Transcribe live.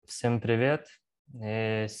Всем привет!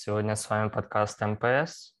 И сегодня с вами подкаст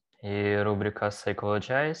МПС и рубрика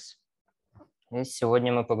Psychologize. И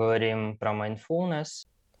сегодня мы поговорим про Mindfulness.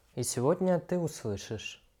 И сегодня ты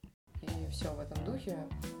услышишь. И все в этом духе.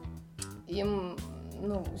 Им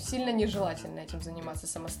сильно нежелательно этим заниматься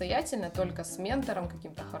самостоятельно, только с ментором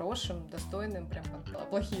каким-то хорошим, достойным, прям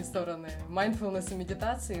плохие стороны mindfulness и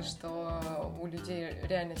медитации, что у людей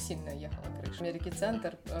реально сильно ехала крыша. В Америке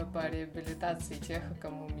центр по реабилитации тех,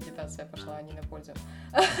 кому медитация пошла, а не на пользу.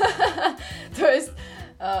 То есть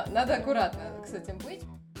надо аккуратно с этим быть.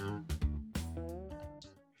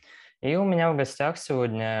 И у меня в гостях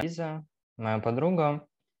сегодня Лиза, моя подруга.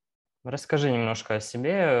 Расскажи немножко о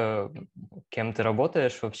себе, кем ты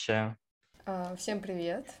работаешь вообще. Всем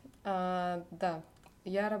привет. Да,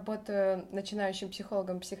 я работаю начинающим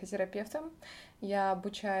психологом-психотерапевтом. Я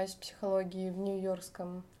обучаюсь психологии в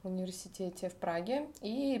Нью-Йоркском университете в Праге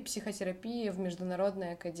и психотерапии в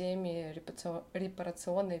Международной академии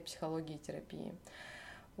репарационной психологии и терапии.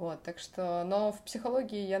 Вот, так что, но в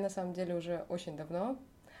психологии я на самом деле уже очень давно,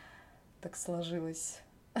 так сложилось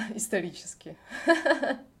исторически.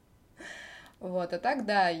 Вот, а так,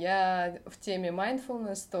 да, я в теме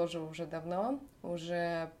mindfulness тоже уже давно,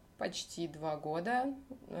 уже почти 2 года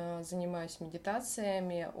занимаюсь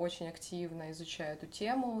медитациями, очень активно изучаю эту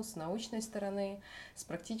тему с научной стороны, с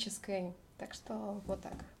практической, так что вот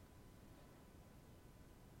так.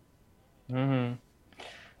 Угу.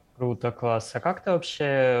 Круто, класс. А как ты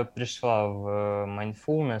вообще пришла в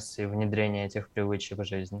mindfulness и внедрение этих привычек в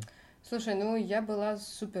жизнь? Слушай, я была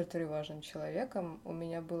супер тревожным человеком, у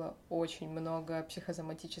меня было очень много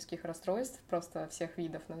психосоматических расстройств, просто всех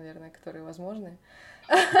видов, наверное, которые возможны.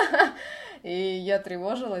 И я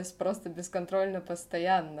тревожилась просто бесконтрольно,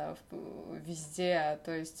 постоянно, везде.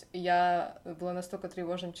 То есть я была настолько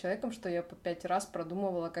тревожным человеком, что я по 5 раз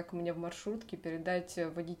продумывала, как мне в маршрутке передать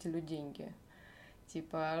водителю деньги.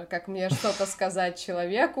 Типа, как мне что-то сказать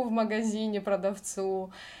человеку в магазине,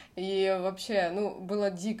 продавцу. И вообще, было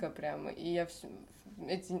дико прям. И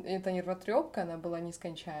эта нервотрепка, она была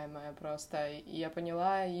нескончаемая просто. И я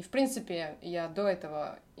поняла, и в принципе я до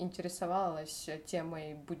этого интересовалась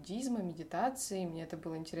темой буддизма, медитации. Мне это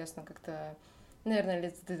было интересно как-то, наверное,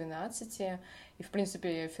 лет с 12. И в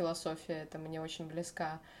принципе философия это мне очень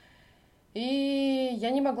близка. И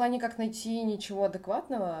я не могла никак найти ничего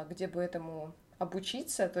адекватного, где бы этому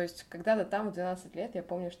обучиться. То есть когда-то там в 12 лет я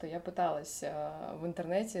помню, что я пыталась в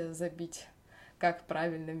интернете забить, как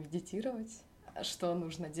правильно медитировать, что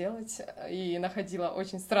нужно делать, и находила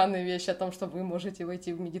очень странные вещи о том, что вы можете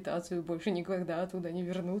войти в медитацию и больше никогда оттуда не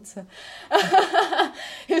вернуться.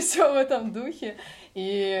 И все в этом духе. И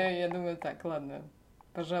я думаю, так, ладно,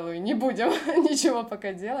 пожалуй, не будем ничего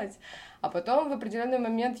пока делать. А потом в определенный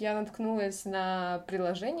момент я наткнулась на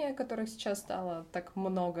приложение, которых сейчас стало так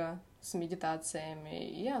много с медитациями,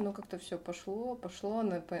 и оно как-то все пошло,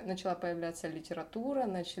 начала появляться литература,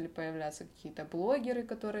 начали появляться какие-то блогеры,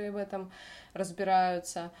 которые в этом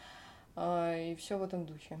разбираются, и все в этом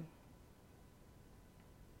духе.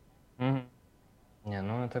 Мгм. Не,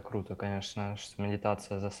 ну это круто, конечно, что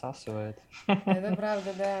медитация засасывает. Это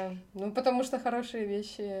правда, да. Потому что хорошие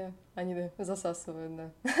вещи, они засасывают,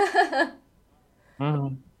 да.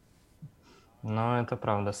 Мгм. Ну, это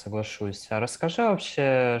правда, соглашусь. А расскажи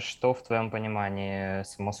вообще, что в твоем понимании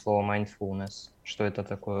само слово mindfulness? Что это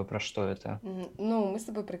такое, про что это? Мы с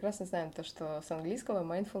тобой прекрасно знаем то, что с английского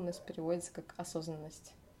mindfulness переводится как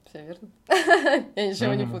осознанность. Все верно? Я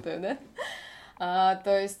ничего не Мгм. путаю, да?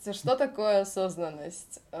 То есть, что такое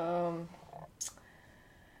осознанность?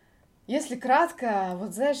 Если кратко,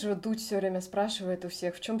 вот знаешь, вот Дудь все время спрашивает у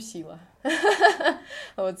всех, в чем сила?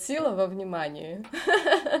 Вот сила во внимании.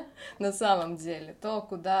 На самом деле, то,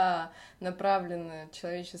 куда направлено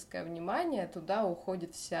человеческое внимание, туда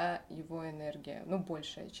уходит вся его энергия,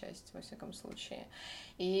 большая часть, во всяком случае.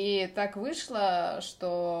 И так вышло,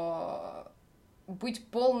 что быть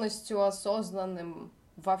полностью осознанным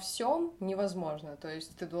во всем невозможно. То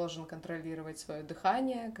есть ты должен контролировать свое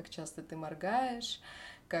дыхание, как часто ты моргаешь,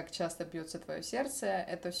 как часто бьется твое сердце,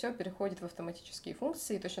 это все переходит в автоматические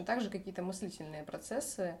функции, и точно так же какие-то мыслительные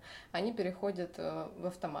процессы, они переходят в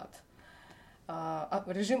автомат,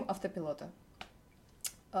 режим автопилота.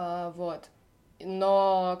 Вот.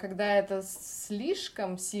 Но когда это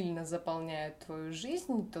слишком сильно заполняет твою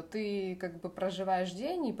жизнь, то ты как бы проживаешь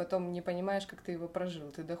день и потом не понимаешь, как ты его прожил.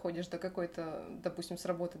 Ты доходишь до какой-то, допустим, с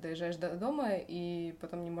работы доезжаешь до дома и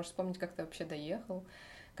потом не можешь вспомнить, как ты вообще доехал,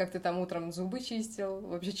 как ты там утром зубы чистил,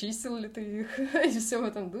 вообще чистил ли ты их, и все в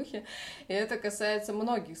этом духе. И это касается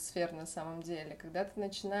многих сфер на самом деле. Когда ты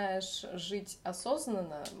начинаешь жить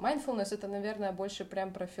осознанно, mindfulness — это, наверное, больше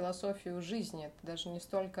прям про философию жизни, это даже не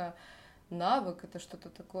столько навык, это что-то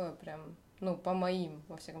такое прям, ну, по моим,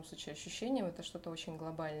 во всяком случае, ощущениям, это что-то очень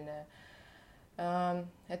глобальное.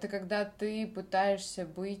 Это когда ты пытаешься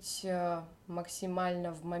быть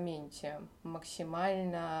максимально в моменте,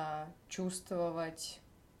 максимально чувствовать,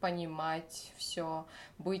 понимать все,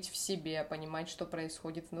 быть в себе, понимать, что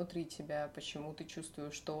происходит внутри тебя, почему ты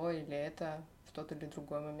чувствуешь то или это в тот или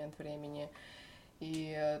другой момент времени.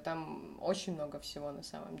 И там очень много всего на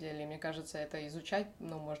самом деле. И мне кажется, это изучать,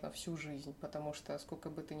 ну, можно всю жизнь, потому что сколько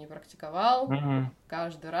бы ты ни практиковал, Мгм.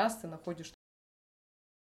 каждый раз ты находишь.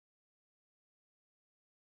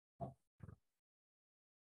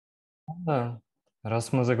 Да.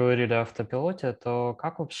 Раз мы заговорили о автопилоте, то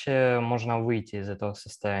как вообще можно выйти из этого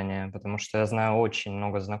состояния? Потому что я знаю очень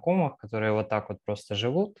много знакомых, которые вот так вот просто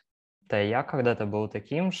живут. Да и я когда-то был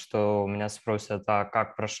таким, что меня спросят, а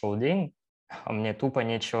как прошел день, а мне тупо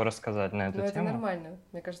нечего рассказать на эту Но это тему. нормально.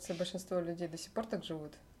 Мне кажется, большинство людей до сих пор так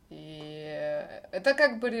живут. И это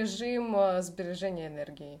как бы режим сбережения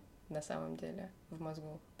энергии на самом деле в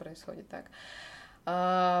мозгу происходит так.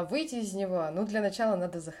 А выйти из него, ну, для начала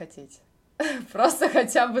надо захотеть. Просто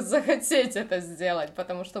хотя бы захотеть это сделать,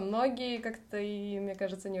 потому что многие как-то и, мне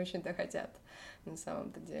кажется, не очень-то хотят на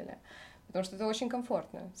самом-то деле. Потому что это очень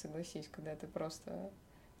комфортно, согласись, когда ты просто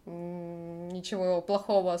ничего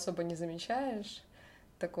плохого особо не замечаешь,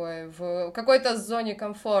 такой в какой-то зоне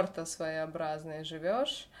комфорта своеобразной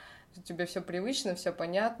живешь, тебе все привычно, все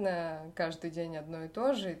понятно, каждый день одно и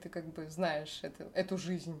то же, и ты как бы знаешь эту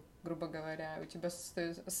жизнь, грубо говоря. У тебя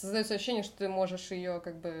создается ощущение, что ты можешь ее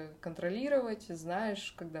как бы контролировать,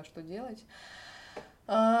 знаешь, когда что делать.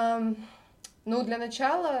 Ну, для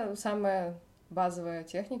начала самая базовая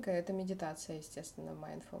техника — это медитация, естественно,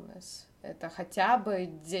 mindfulness. Это хотя бы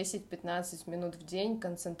 10-15 минут в день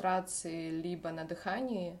концентрации либо на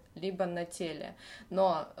дыхании, либо на теле.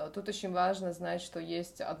 Но тут очень важно знать, что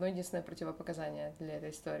есть одно единственное противопоказание для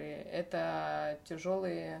этой истории. Это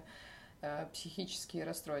тяжелые психические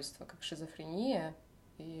расстройства, как шизофрения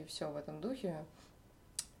и все в этом духе.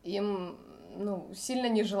 Им, ну, сильно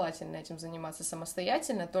нежелательно этим заниматься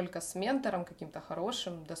самостоятельно, только с ментором каким-то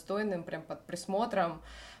хорошим, достойным, прям под присмотром,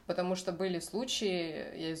 потому что были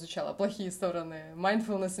случаи, я изучала плохие стороны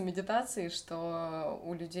mindfulness и медитации, что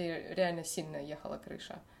у людей реально сильно ехала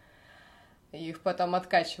крыша. Их потом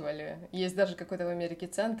откачивали. Есть даже какой-то в Америке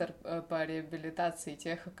центр по реабилитации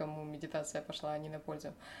тех, кому медитация пошла не на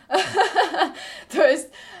пользу. То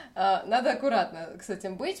есть надо аккуратно с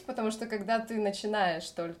этим быть, потому что когда ты начинаешь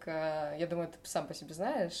только, я думаю, ты сам по себе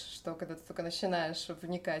знаешь, что когда ты только начинаешь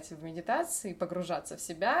вникать в медитации, погружаться в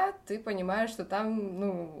себя, ты понимаешь, что там,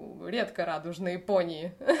 ну, редко радужные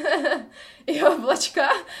пони и облачка,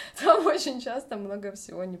 там очень часто много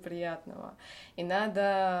всего неприятного. И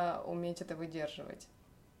надо уметь это выдерживать.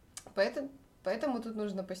 Поэтому тут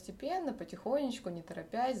нужно постепенно, потихонечку, не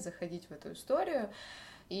торопясь, заходить в эту историю.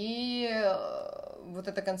 И вот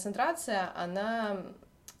эта концентрация, она...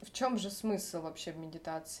 В чем же смысл вообще в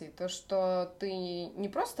медитации? То, что ты не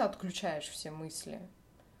просто отключаешь все мысли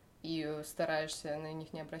и стараешься на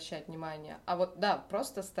них не обращать внимания, а вот, да,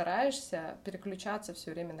 просто стараешься переключаться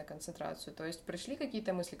все время на концентрацию. То есть пришли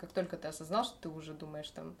какие-то мысли, как только ты осознал, что ты уже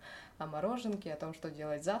думаешь там о мороженке, о том, что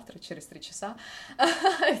делать завтра, через 3 часа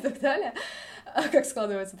и так далее, как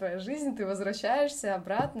складывается твоя жизнь, ты возвращаешься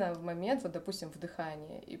обратно в момент, вот, допустим, в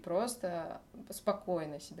дыхании, и просто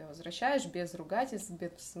спокойно себя возвращаешь, без ругательств,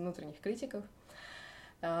 без внутренних критиков.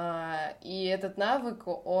 И этот навык,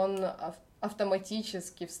 он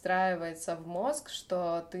автоматически встраивается в мозг,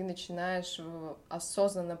 что ты начинаешь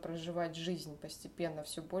осознанно проживать жизнь постепенно,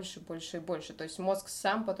 все больше, больше и больше. То есть мозг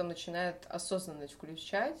сам потом начинает осознанность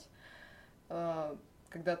включать,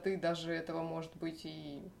 когда ты даже этого, может быть,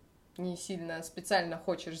 и не сильно специально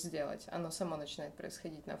хочешь сделать. Оно само начинает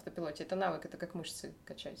происходить на автопилоте. Это навык, это как мышцы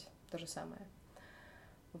качать. То же самое.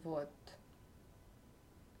 Вот.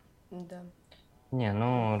 Да. Не,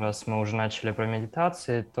 ну, раз мы уже начали про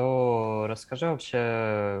медитации, то расскажи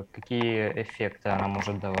вообще, какие эффекты она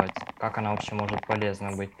может давать, как она вообще может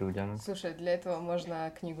полезна быть людям. Слушай, для этого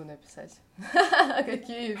можно книгу написать.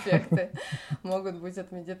 Какие эффекты могут быть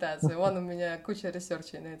от медитации? Вон у меня куча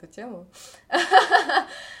ресерчей на эту тему.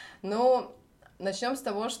 Ну, начнем с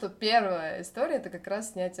того, что первая история — это как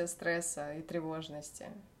раз снятие стресса и тревожности.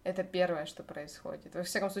 Это первое, что происходит. Во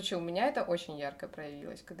всяком случае, у меня это очень ярко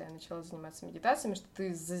проявилось, когда я начала заниматься медитациями, что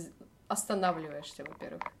ты останавливаешься,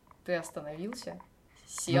 во-первых. Ты остановился,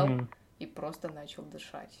 сел Мгм. и просто начал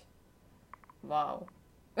дышать. Вау.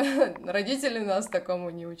 Родители нас такому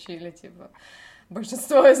не учили, типа,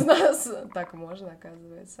 большинство из нас так можно,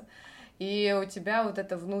 оказывается. И у тебя вот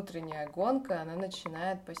эта внутренняя гонка, она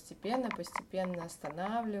начинает постепенно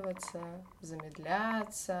останавливаться,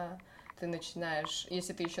 замедляться. Ты начинаешь,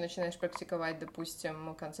 если ты еще начинаешь практиковать,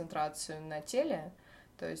 допустим, концентрацию на теле,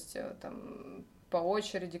 то есть там по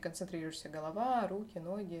очереди концентрируешься голова, руки,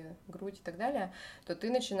 ноги, грудь и так далее, то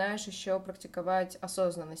ты начинаешь еще практиковать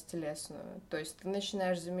осознанность телесную. То есть ты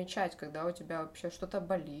начинаешь замечать, когда у тебя вообще что-то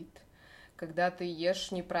болит, когда ты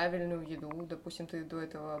ешь неправильную еду, допустим, ты до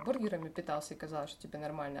этого бургерами питался и казалось, что тебе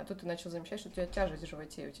нормально, а тут ты начал замечать, что у тебя тяжесть в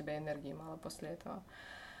животе, у тебя энергии мало после этого.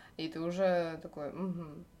 И ты уже такой,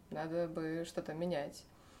 надо бы что-то менять.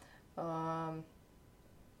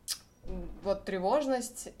 Вот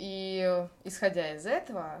тревожность, и исходя из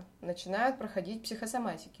этого, начинают проходить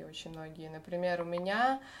психосоматики очень многие. Например, у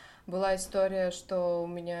меня была история, что у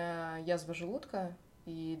меня язва желудка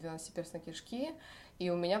и двенадцатиперстной кишки, и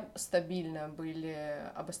у меня стабильно были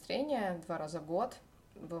обострения 2 раза в год,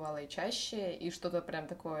 бывало и чаще, и что-то прям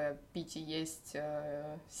такое пить и есть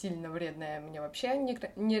сильно вредное мне вообще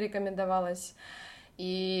не рекомендовалось.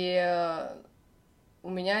 И у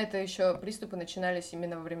меня это еще приступы начинались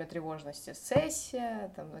именно во время тревожности.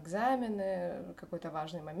 Сессия, там, экзамены, какой-то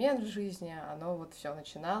важный момент в жизни, оно вот все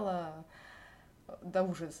начинало до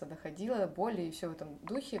ужаса доходило, боли и все в этом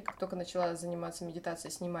духе. Как только начала заниматься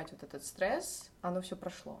медитацией, снимать вот этот стресс, оно все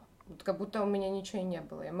прошло. Вот как будто у меня ничего и не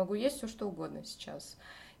было. Я могу есть все что угодно сейчас.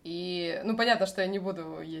 И, ну, понятно, что я не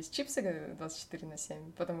буду есть чипсы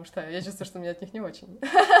 24/7, потому что я чувствую, что мне от них не очень.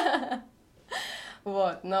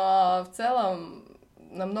 Вот, но в целом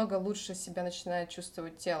намного лучше себя начинает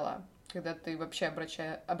чувствовать тело, когда ты вообще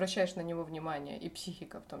обращаешь на него внимание, и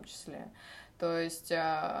психика в том числе. То есть,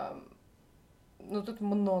 ну, тут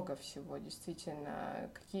много всего, действительно.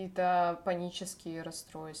 Какие-то панические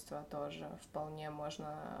расстройства тоже вполне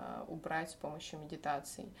можно убрать с помощью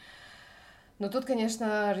медитаций. Но тут,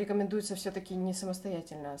 конечно, рекомендуется все-таки не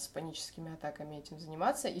самостоятельно с паническими атаками этим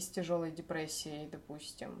заниматься, и с тяжелой депрессией,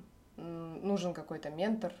 допустим. Нужен какой-то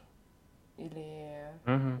ментор или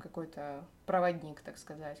какой-то проводник, так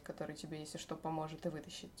сказать, который тебе, если что, поможет и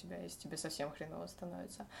вытащит тебя, если тебе совсем хреново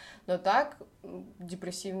становится. Но так,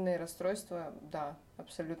 депрессивные расстройства, да,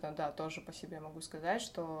 абсолютно, да, тоже по себе могу сказать,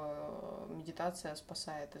 что медитация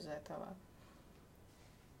спасает из этого.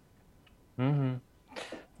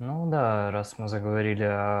 Ну да, раз мы заговорили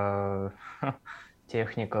о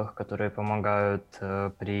техниках, которые помогают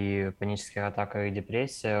при панических атаках и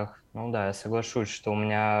депрессиях, ну да, я соглашусь, что у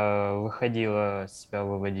меня выходило себя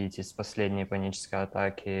выводить из последней панической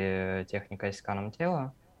атаки техника сканом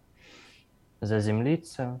тела,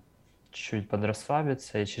 заземлиться, чуть-чуть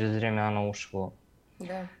подрасслабиться, и через время оно ушло.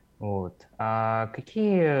 Да. Вот. А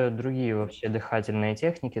какие другие вообще дыхательные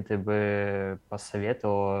техники ты бы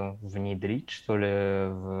посоветовала внедрить, что ли,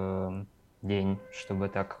 в день, чтобы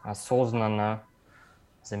так осознанно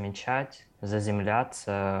замечать,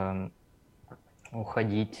 заземляться,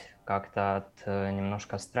 уходить как-то от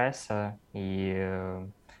немножко стресса и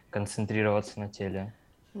концентрироваться на теле?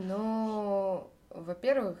 Ну,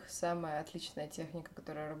 во-первых, самая отличная техника,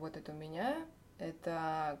 которая работает у меня,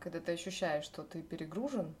 это когда ты ощущаешь, что ты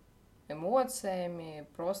перегружен эмоциями,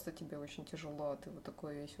 просто тебе очень тяжело, ты вот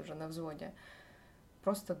такой весь уже на взводе.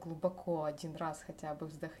 Просто глубоко один раз хотя бы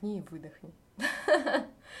вздохни и выдохни.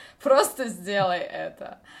 Просто сделай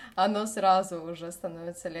это. Оно сразу уже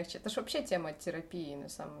становится легче. Это же вообще тема терапии, на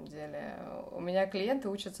самом деле. У меня клиенты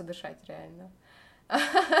учатся дышать, реально.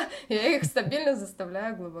 Я их стабильно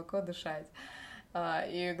заставляю глубоко дышать.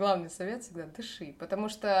 И главный совет всегда — дыши, потому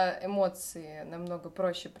что эмоции намного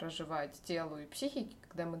проще проживать телу и психике,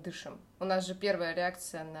 когда мы дышим. У нас же первая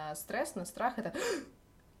реакция на стресс, на страх — это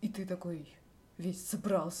и ты такой весь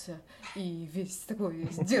собрался, и весь такой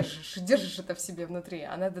весь держишь это в себе внутри,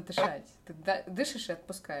 а надо дышать. Ты дышишь и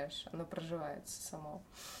отпускаешь, оно проживается само.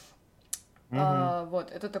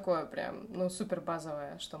 Вот, это такое прям, ну, супер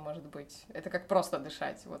базовое, что может быть. Это как просто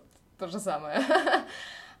дышать, вот то же самое.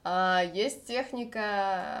 Есть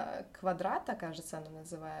техника квадрата, кажется, она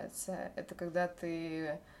называется. Это когда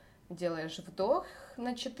ты делаешь вдох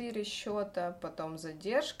на 4 счета, потом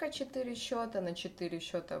задержка 4 счета, на 4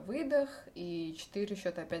 счета выдох и 4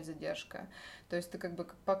 счета опять задержка. То есть ты как бы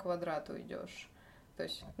по квадрату идешь. То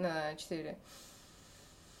есть на 4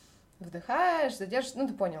 вдыхаешь, задержишь, ну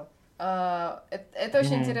ты понял. Это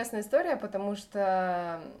очень интересная история, потому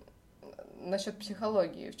что насчет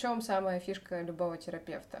психологии. В чем самая фишка любого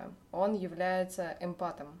терапевта? Он является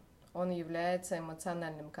эмпатом, он является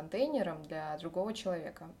эмоциональным контейнером для другого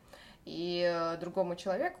человека. И другому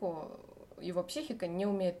человеку его психика не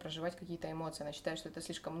умеет проживать какие-то эмоции, она считает, что это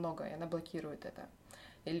слишком много, и она блокирует это,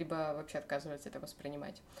 либо вообще отказывается это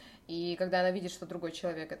воспринимать. И когда она видит, что другой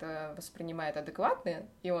человек это воспринимает адекватно,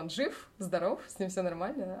 и он жив, здоров, с ним все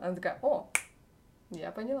нормально, она такая: о,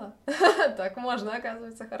 я поняла. Так можно,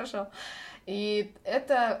 оказывается, хорошо. И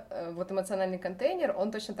это вот эмоциональный контейнер,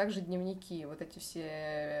 он точно так же дневники. Вот эти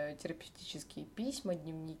все терапевтические письма,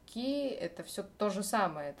 дневники, это все то же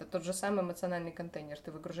самое. Это тот же самый эмоциональный контейнер.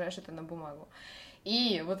 Ты выгружаешь это на бумагу.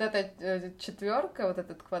 И вот эта четверка, вот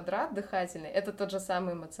этот квадрат дыхательный, это тот же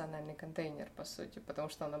самый эмоциональный контейнер, по сути, потому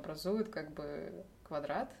что он образует как бы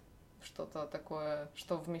квадрат, что-то такое,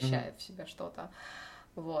 что вмещает в себя что-то.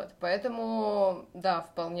 Вот, поэтому, да,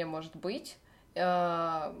 вполне может быть.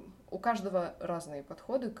 У каждого разные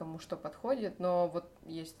подходы, кому что подходит, но вот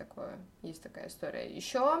есть такая история.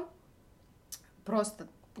 Еще просто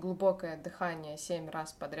глубокое дыхание 7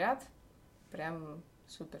 раз подряд, прям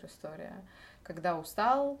супер история. Когда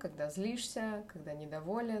устал, когда злишься, когда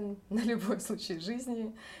недоволен, на любой случай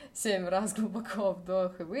жизни, 7 раз глубоко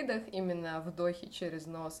вдох и выдох, именно вдохи через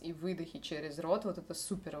нос и выдохи через рот, вот это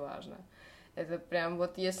супер важно. Это прям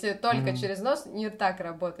вот, если только через нос, не так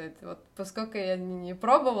работает. Вот поскольку я не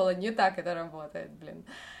пробовала, не так это работает, блин.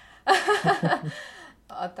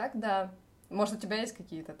 А так, да. Может, у тебя есть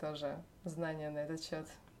какие-то тоже знания на этот счет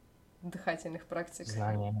дыхательных практик?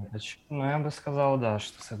 Знания на этот счет. Ну, я бы сказал, да,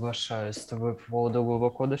 что соглашаюсь с тобой по поводу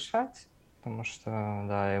глубоко дышать, потому что,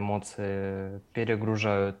 да, эмоции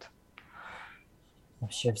перегружают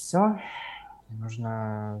вообще все.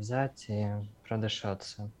 Нужно взять и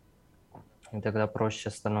продышаться. И тогда проще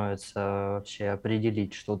становится вообще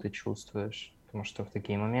определить, что ты чувствуешь. Потому что в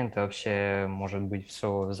такие моменты вообще может быть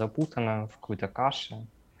все запутано в какой-то каше.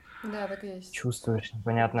 Да, так и есть. Чувствуешь,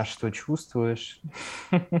 непонятно, что чувствуешь.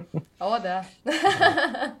 О, да.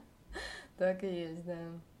 Так и есть, да.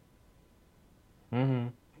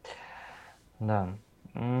 Да.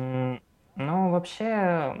 Ну,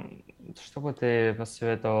 вообще, что бы ты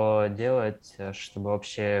посоветовала делать, чтобы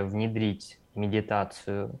вообще внедрить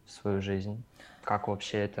медитацию в свою жизнь? Как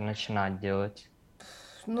вообще это начинать делать?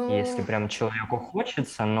 Если Ну, прям человеку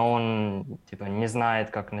хочется, но он типа не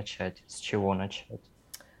знает, как начать, с чего начать.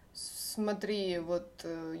 смотри, вот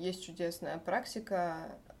есть чудесная практика.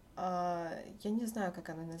 Я не знаю, как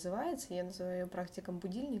она называется, я называю ее практиком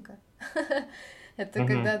будильника. Это Мгм.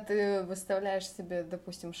 когда ты выставляешь себе,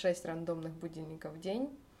 допустим, 6 рандомных будильников в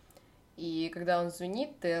день, и когда он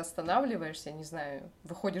звенит, ты останавливаешься, не знаю,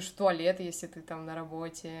 выходишь в туалет, если ты там на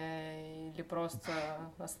работе, или просто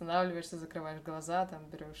останавливаешься, закрываешь глаза, там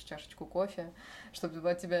берешь чашечку кофе,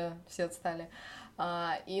 чтобы от тебя все отстали,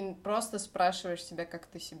 и просто спрашиваешь себя, как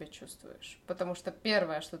ты себя чувствуешь. Потому что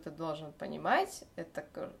первое, что ты должен понимать, это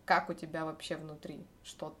как у тебя вообще внутри,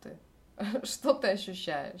 что ты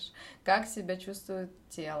ощущаешь, как себя чувствует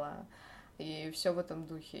тело, и все в этом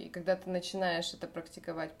духе. И когда ты начинаешь это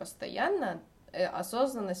практиковать постоянно,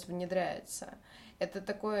 осознанность внедряется. Это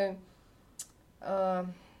такое...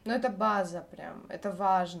 Ну, это база прям, это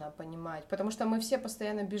важно понимать, потому что мы все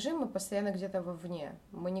постоянно бежим, мы постоянно где-то вовне,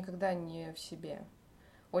 мы никогда не в себе,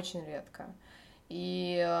 очень редко.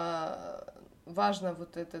 И важно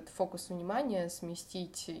вот этот фокус внимания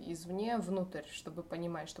сместить извне внутрь, чтобы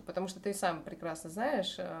понимать, что... Потому что ты сам прекрасно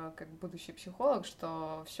знаешь, как будущий психолог,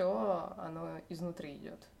 что все оно изнутри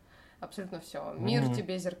идет. Абсолютно все. Мир Мгм.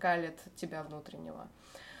 тебе зеркалит тебя внутреннего.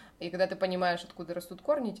 И когда ты понимаешь, откуда растут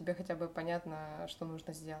корни, тебе хотя бы понятно, что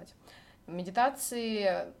нужно сделать.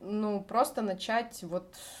 Медитации, ну, просто начать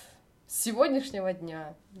вот с сегодняшнего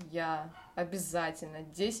дня я обязательно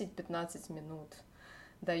 10-15 минут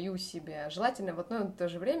даю себе. Желательно в одно и то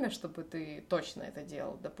же время, чтобы ты точно это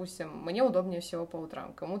делал. Допустим, мне удобнее всего по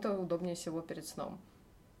утрам, кому-то удобнее всего перед сном.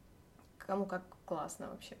 Кому как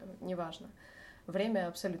классно вообще, неважно. Время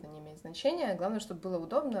абсолютно не имеет значения. Главное, чтобы было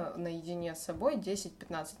удобно наедине с собой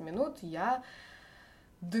 10-15 минут. Я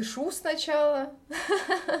дышу сначала,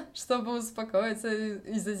 чтобы успокоиться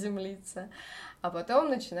и заземлиться, а потом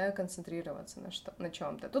начинаю концентрироваться на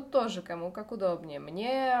чем-то. Тут тоже кому как удобнее.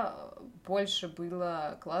 Мне больше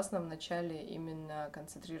было классно вначале именно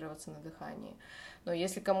концентрироваться на дыхании. Но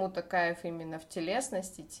если кому-то кайф именно в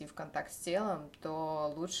телесность идти, в контакт с телом,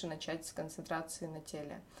 то лучше начать с концентрации на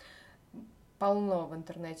теле. Полно в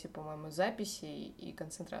интернете, по-моему, записей и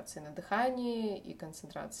концентрации на дыхании, и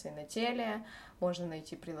концентрации на теле. Можно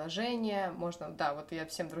найти приложение, можно... Да, вот я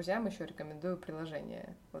всем друзьям еще рекомендую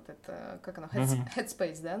приложение. Вот это, как оно, Мгм.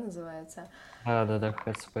 Headspace, да, называется? Да,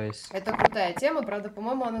 Headspace. Это крутая тема, правда,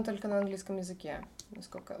 по-моему, она только на английском языке.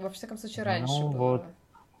 Насколько... Во всяком случае, раньше Ну вот, было.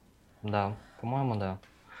 да, по-моему, да.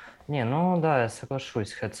 Не, ну да, я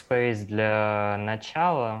соглашусь. Headspace для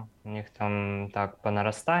начала, у них там так по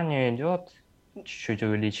нарастанию идет, чуть-чуть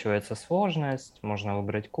увеличивается сложность, можно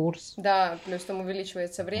выбрать курс. Да, плюс там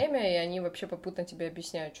увеличивается время, и они вообще попутно тебе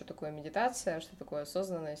объясняют, что такое медитация, что такое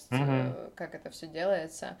осознанность, Мгм. как это все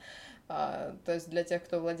делается. То есть для тех,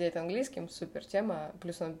 кто владеет английским, супер тема.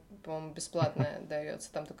 Плюс он, по-моему, бесплатная дается,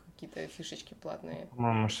 там только какие-то фишечки платные.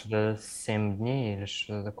 По-моему, что-то 7 дней или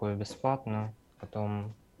что-то такое бесплатно.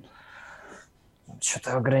 Потом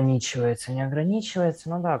что-то ограничивается, не ограничивается.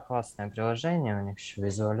 Ну да, классное приложение, у них еще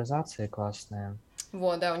визуализации классные.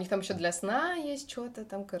 Вот, да, у них там еще для сна есть что-то,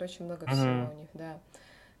 там, короче, много всего Мгм. у них, да.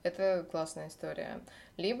 Это классная история.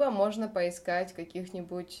 Либо можно поискать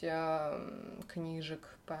каких-нибудь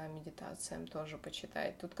книжек по медитациям, тоже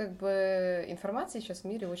почитать. Тут как бы информации сейчас в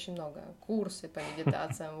мире очень много. Курсы по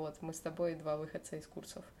медитациям, вот мы с тобой два выходца из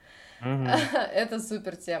курсов. Мгм. Это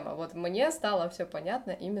супер тема. Вот мне стало все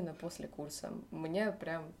понятно именно после курса. Мне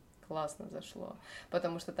прям классно зашло,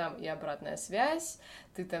 потому что там и обратная связь,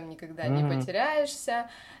 ты там никогда не Мгм. потеряешься,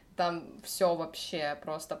 там все вообще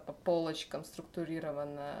просто по полочкам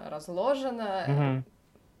структурировано, разложено. Мгм.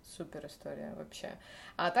 Супер история вообще.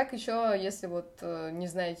 А так еще, если вот не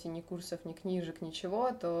знаете ни курсов, ни книжек,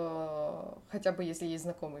 ничего, то хотя бы если есть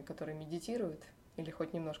знакомый, который медитирует или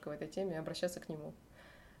хоть немножко в этой теме, обращаться к нему.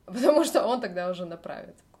 Потому что он тогда уже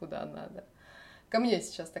направит, куда надо. Ко мне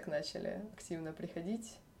сейчас так начали активно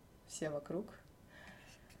приходить все вокруг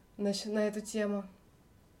на эту тему.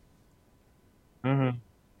 Мгм.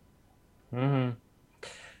 Мгм.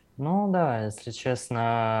 Ну да, если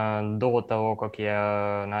честно, до того, как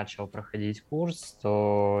я начал проходить курс,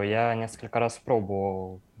 то я несколько раз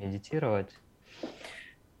пробовал медитировать,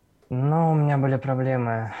 но у меня были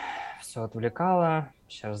проблемы. Все отвлекало,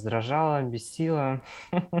 все раздражало, бесило.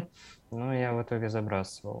 Ну, я в итоге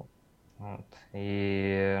забрасывал. Вот.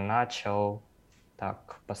 И начал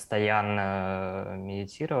так постоянно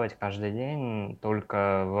медитировать каждый день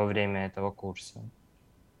только во время этого курса.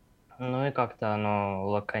 Ну и как-то оно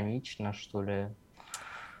лаконично, что ли,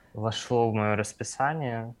 вошло в мое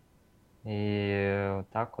расписание. И вот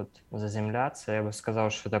так вот заземляться, я бы сказал,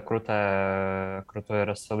 что это крутое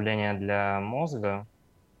расслабление для мозга,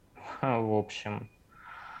 в общем.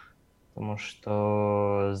 Потому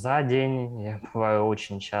что за день я бываю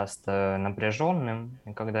очень часто напряженным,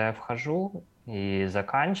 и когда я вхожу и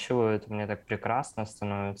заканчиваю, это мне так прекрасно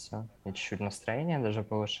становится, и чуть-чуть настроение даже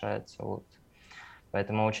повышается, вот.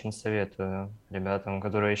 Поэтому очень советую ребятам,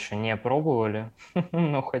 которые еще не пробовали,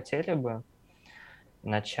 но хотели бы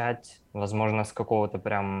начать, возможно, с какого-то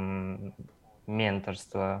прям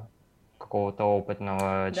менторства, какого-то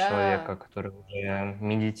опытного Да, человека, который уже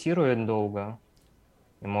медитирует долго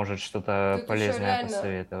и может что-то тут еще полезное реально,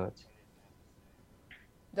 посоветовать.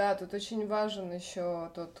 да, тут очень важен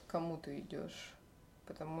еще тот, к кому ты идешь.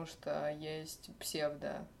 Потому что есть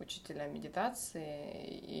псевдо-учителя медитации,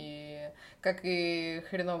 и как и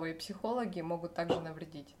хреновые психологи могут также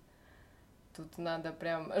навредить. Тут надо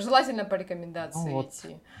прям... Желательно по Ну рекомендации вот,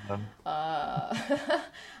 идти. да. А,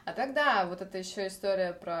 а тогда вот эта еще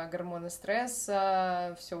история про гормоны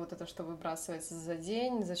стресса, все вот это, что выбрасывается за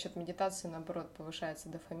день, за счет медитации, наоборот, повышается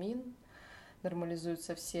дофамин,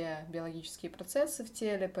 нормализуются все биологические процессы в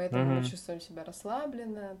теле, поэтому мы Мгм. чувствуем себя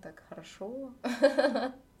расслабленно, так хорошо,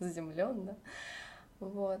 заземленно.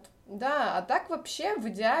 Вот. Да, а так вообще в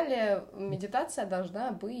идеале медитация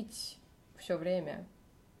должна быть все время.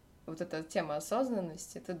 Вот эта тема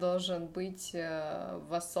осознанности, ты должен быть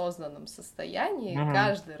в осознанном состоянии Мгм.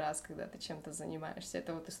 каждый раз, когда ты чем-то занимаешься.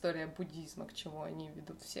 Это вот история буддизма, к чему они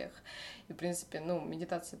ведут всех. И, в принципе, ну,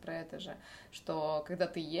 медитация про это же, что когда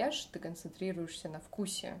ты ешь, ты концентрируешься на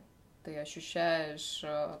вкусе, ты ощущаешь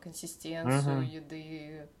консистенцию Мгм.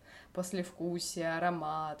 еды, послевкусие,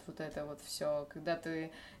 аромат, вот это вот все. Когда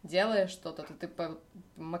ты делаешь что-то, то ты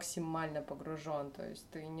максимально погружен, то есть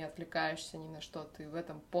ты не отвлекаешься ни на что, ты в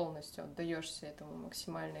этом полностью отдаешься этому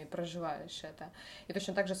максимально и проживаешь это. И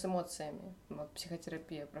точно так же с эмоциями. Вот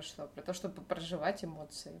психотерапия прошла про то, чтобы проживать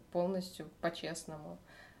эмоции полностью, по-честному,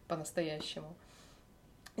 по-настоящему.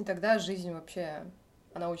 И тогда жизнь вообще,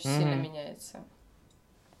 она очень сильно Мгм. меняется.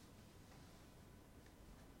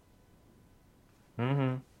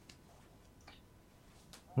 Мгм.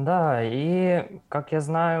 Да, и, как я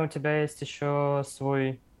знаю, у тебя есть еще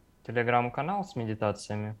свой телеграм-канал с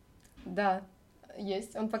медитациями. Да,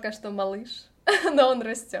 есть. Он пока что малыш, но он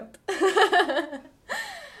растет.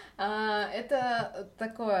 Это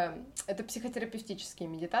психотерапевтические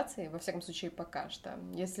медитации, во всяком случае, пока что.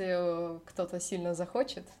 Если кто-то сильно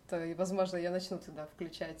захочет, то, возможно, я начну туда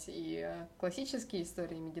включать и классические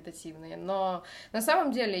истории медитативные, но на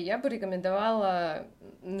самом деле я бы рекомендовала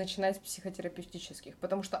начинать с психотерапевтических,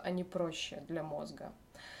 потому что они проще для мозга.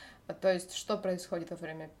 То есть, что происходит во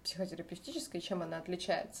время психотерапевтической, чем она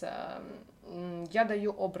отличается? Я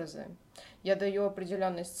даю образы, я даю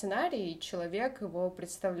определенный сценарий, и человек его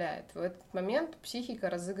представляет. В этот момент психика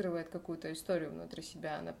разыгрывает какую-то историю внутри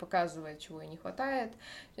себя, она показывает, чего ей не хватает,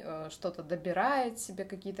 что-то добирает себе,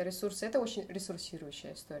 какие-то ресурсы. Это очень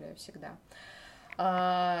ресурсирующая история всегда.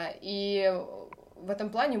 И в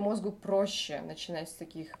этом плане мозгу проще начинать с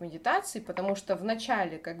таких медитаций, потому что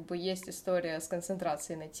вначале как бы есть история с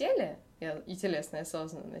концентрацией на теле и телесной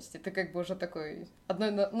осознанности. Ты как бы уже такой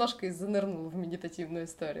одной ножкой занырнул в медитативную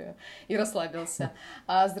историю и расслабился.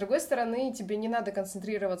 А с другой стороны, тебе не надо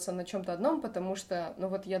концентрироваться на чем-то одном, потому что, ну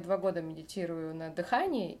вот я 2 года медитирую на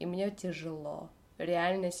дыхании, и мне тяжело.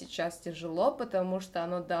 Реально сейчас тяжело, потому что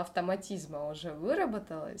оно до автоматизма уже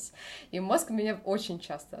выработалось, и мозг меня очень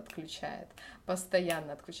часто отключает,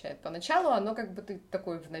 постоянно отключает. Поначалу оно как бы ты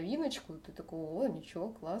такой в новиночку, ты такой, о, ничего,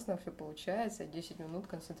 классно, все получается, 10 минут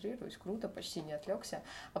концентрируюсь, круто, почти не отвлекся,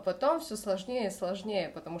 а потом все сложнее и сложнее,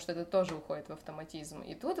 потому что это тоже уходит в автоматизм.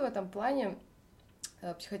 И тут в этом плане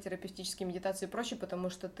психотерапевтические медитации проще,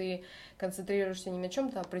 потому что ты концентрируешься не на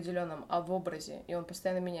чем-то определенном, а в образе, и он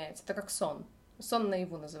постоянно меняется. Это как сон. Сон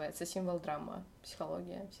наяву называется, символ драма,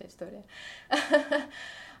 психология, вся история.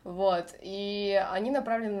 Вот, и они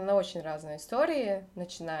направлены на очень разные истории,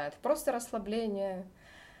 начиная от просто расслабления,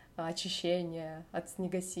 очищения от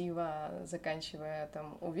негатива, заканчивая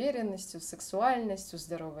там уверенностью, сексуальностью,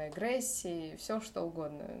 здоровой агрессией, все что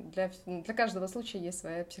угодно. Для каждого случая есть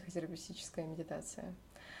своя психотерапевтическая медитация.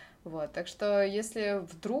 Вот, так что если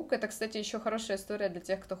вдруг, это, кстати, еще хорошая история для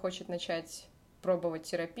тех, кто хочет начать пробовать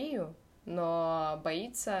терапию, но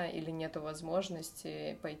боится или нету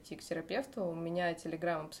возможности пойти к терапевту. У меня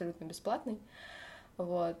Телеграм абсолютно бесплатный.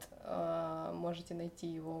 Вот. Можете найти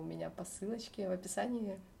его у меня по ссылочке в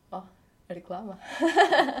описании. О, реклама.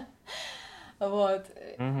 Вот.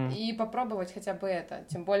 И попробовать хотя бы это.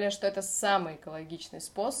 Тем более, что это самый экологичный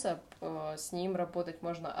способ. С ним работать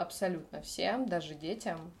можно абсолютно всем, даже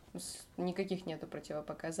детям. Никаких нету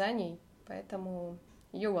противопоказаний. Поэтому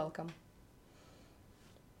you're welcome.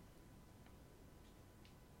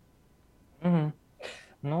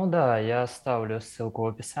 Ну да, я оставлю ссылку в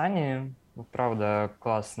описании. Правда,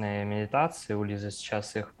 классные медитации. У Лизы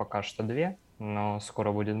сейчас их пока что 2, но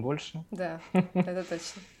скоро будет больше. Да, это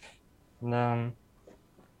точно. Да,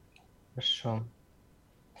 хорошо.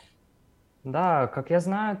 Да, как я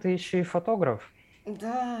знаю, ты еще и фотограф.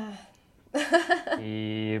 Да.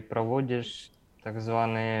 И проводишь так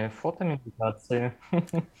званые фотомедитации.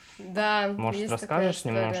 Да, Может, есть такая расскажешь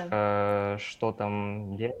история. немножко, что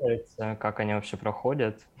там делается, как они вообще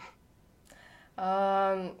проходят?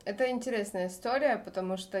 Это интересная история,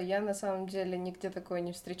 потому что я на самом деле нигде такое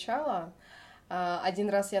не встречала. Один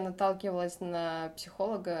раз я наталкивалась на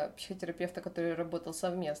психолога, психотерапевта, который работал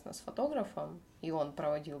совместно с фотографом, и он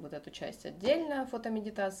проводил вот эту часть отдельно,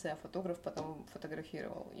 фотомедитации, а фотограф потом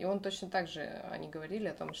фотографировал. И он точно так же, они говорили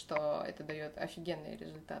о том, что это дает офигенные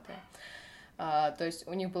результаты. То есть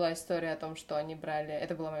у них была история о том, что они брали,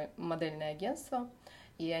 это было модельное агентство,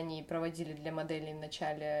 и они проводили для моделей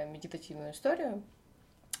вначале медитативную историю,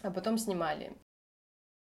 а потом снимали.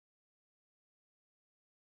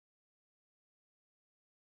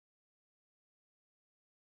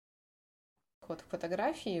 Ход к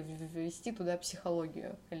фотографии, ввести туда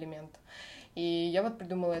психологию, элемент. И я вот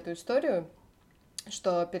придумала эту историю,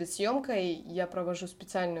 что перед съемкой я провожу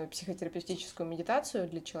специальную психотерапевтическую медитацию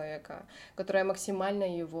для человека, которая максимально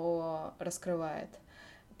его раскрывает,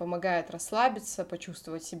 помогает расслабиться,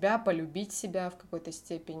 почувствовать себя, полюбить себя в какой-то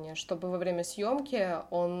степени, чтобы во время съемки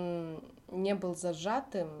он не был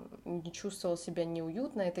зажатым, не чувствовал себя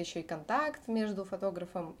неуютно. Это еще и контакт между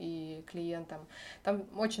фотографом и клиентом. Там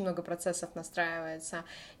очень много процессов настраивается.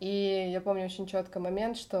 И я помню очень четко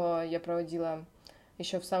момент, что я проводила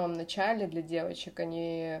еще в самом начале для девочек.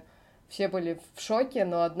 Они все были в шоке,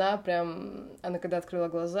 но одна прям, она когда открыла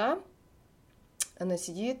глаза, она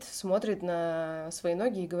сидит, смотрит на свои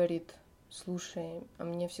ноги и говорит: слушай, а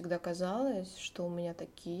мне всегда казалось, что у меня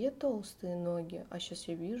такие толстые ноги, а сейчас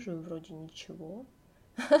я вижу, и вроде ничего.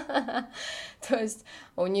 То есть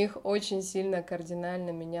у них очень сильно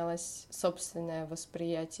кардинально менялось собственное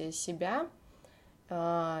восприятие себя,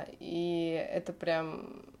 и это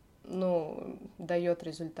прям, ну, дает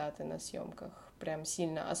результаты на съемках. прям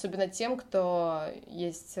сильно. Особенно тем, кто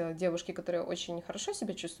есть девушки, которые очень хорошо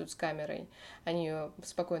себя чувствуют с камерой. Они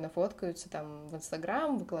спокойно фоткаются там в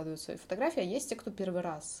Инстаграм, выкладывают свои фотографии. А есть те, кто первый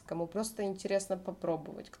раз, кому просто интересно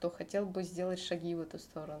попробовать, кто хотел бы сделать шаги в эту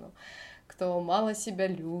сторону, кто мало себя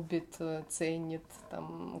любит, ценит,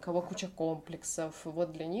 там, у кого куча комплексов.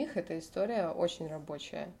 Вот для них эта история очень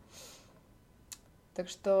рабочая. Так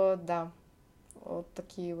что, да, вот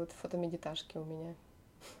такие вот фотомедиташки у меня.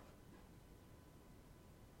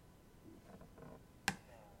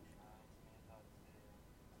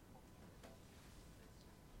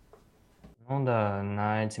 Ну да,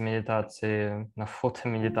 на эти медитации, на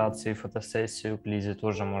фотомедитации, фотосессию к Лизе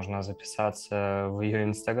тоже можно записаться в ее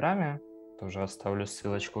инстаграме. Тоже оставлю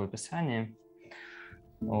ссылочку в описании.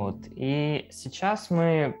 Вот. И сейчас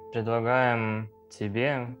мы предлагаем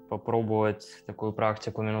тебе попробовать такую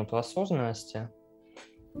практику минуту осознанности.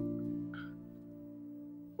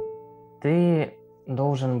 Ты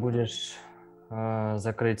должен будешь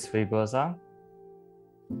закрыть свои глаза,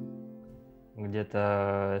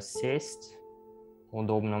 где-то сесть в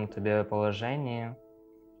удобном тебе положении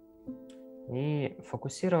и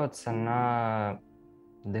фокусироваться на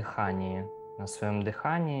дыхании, на своем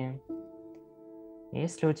дыхании.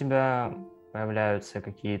 Если у тебя появляются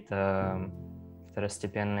какие-то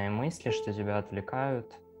второстепенные мысли, что тебя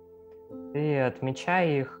отвлекают, ты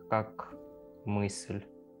отмечай их как мысль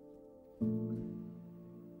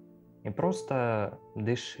и просто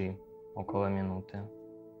дыши около минуты.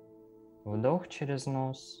 Вдох через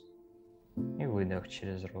нос и выдох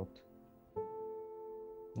через рот.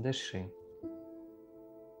 Дыши.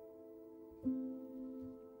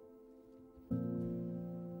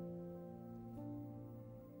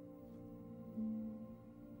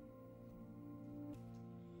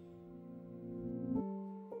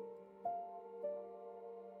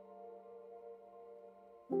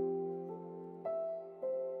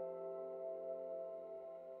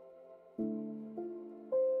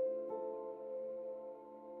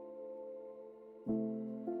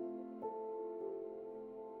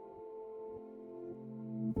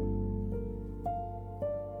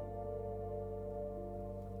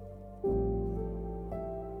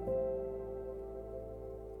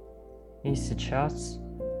 И сейчас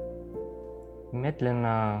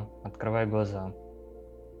медленно открывай глаза.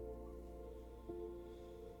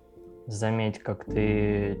 Заметь, как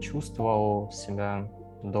ты чувствовал себя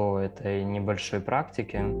до этой небольшой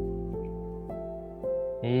практики.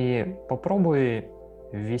 И попробуй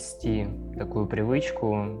ввести такую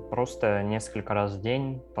привычку просто несколько раз в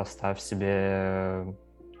день. Поставь себе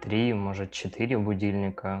 3, может 4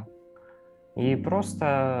 будильника. И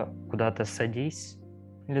просто куда-то садись,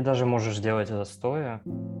 или даже можешь делать это стоя.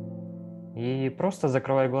 И просто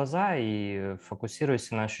закрывай глаза и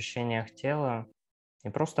фокусируйся на ощущениях тела. И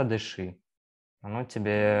просто дыши. Оно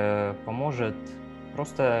тебе поможет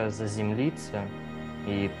просто заземлиться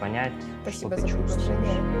и понять, что Спасибо ты за чувствуешь.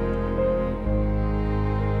 приглашение.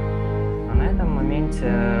 А на этом моменте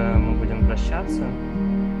мы будем прощаться.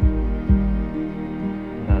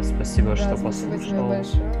 Да, спасибо, Да, что спасибо тебе послушал.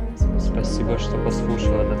 большое. Спасибо, что за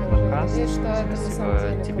послушал этот тоже. подкаст. Надеюсь, что это на самом Спасибо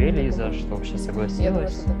деле тебе, кому-то Лиза, поможет. что вообще Я думаю,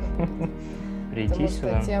 согласилась что это кому-то. прийти Потому что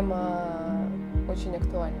сюда. тема очень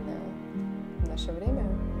актуальная в наше время,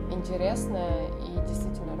 интересная и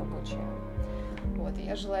действительно рабочая. Вот, и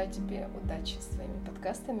я желаю тебе удачи с твоими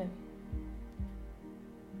подкастами.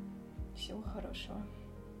 Всего хорошего.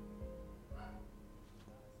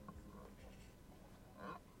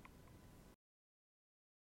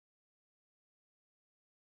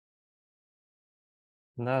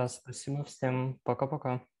 Да, спасибо всем.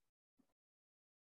 Пока-пока.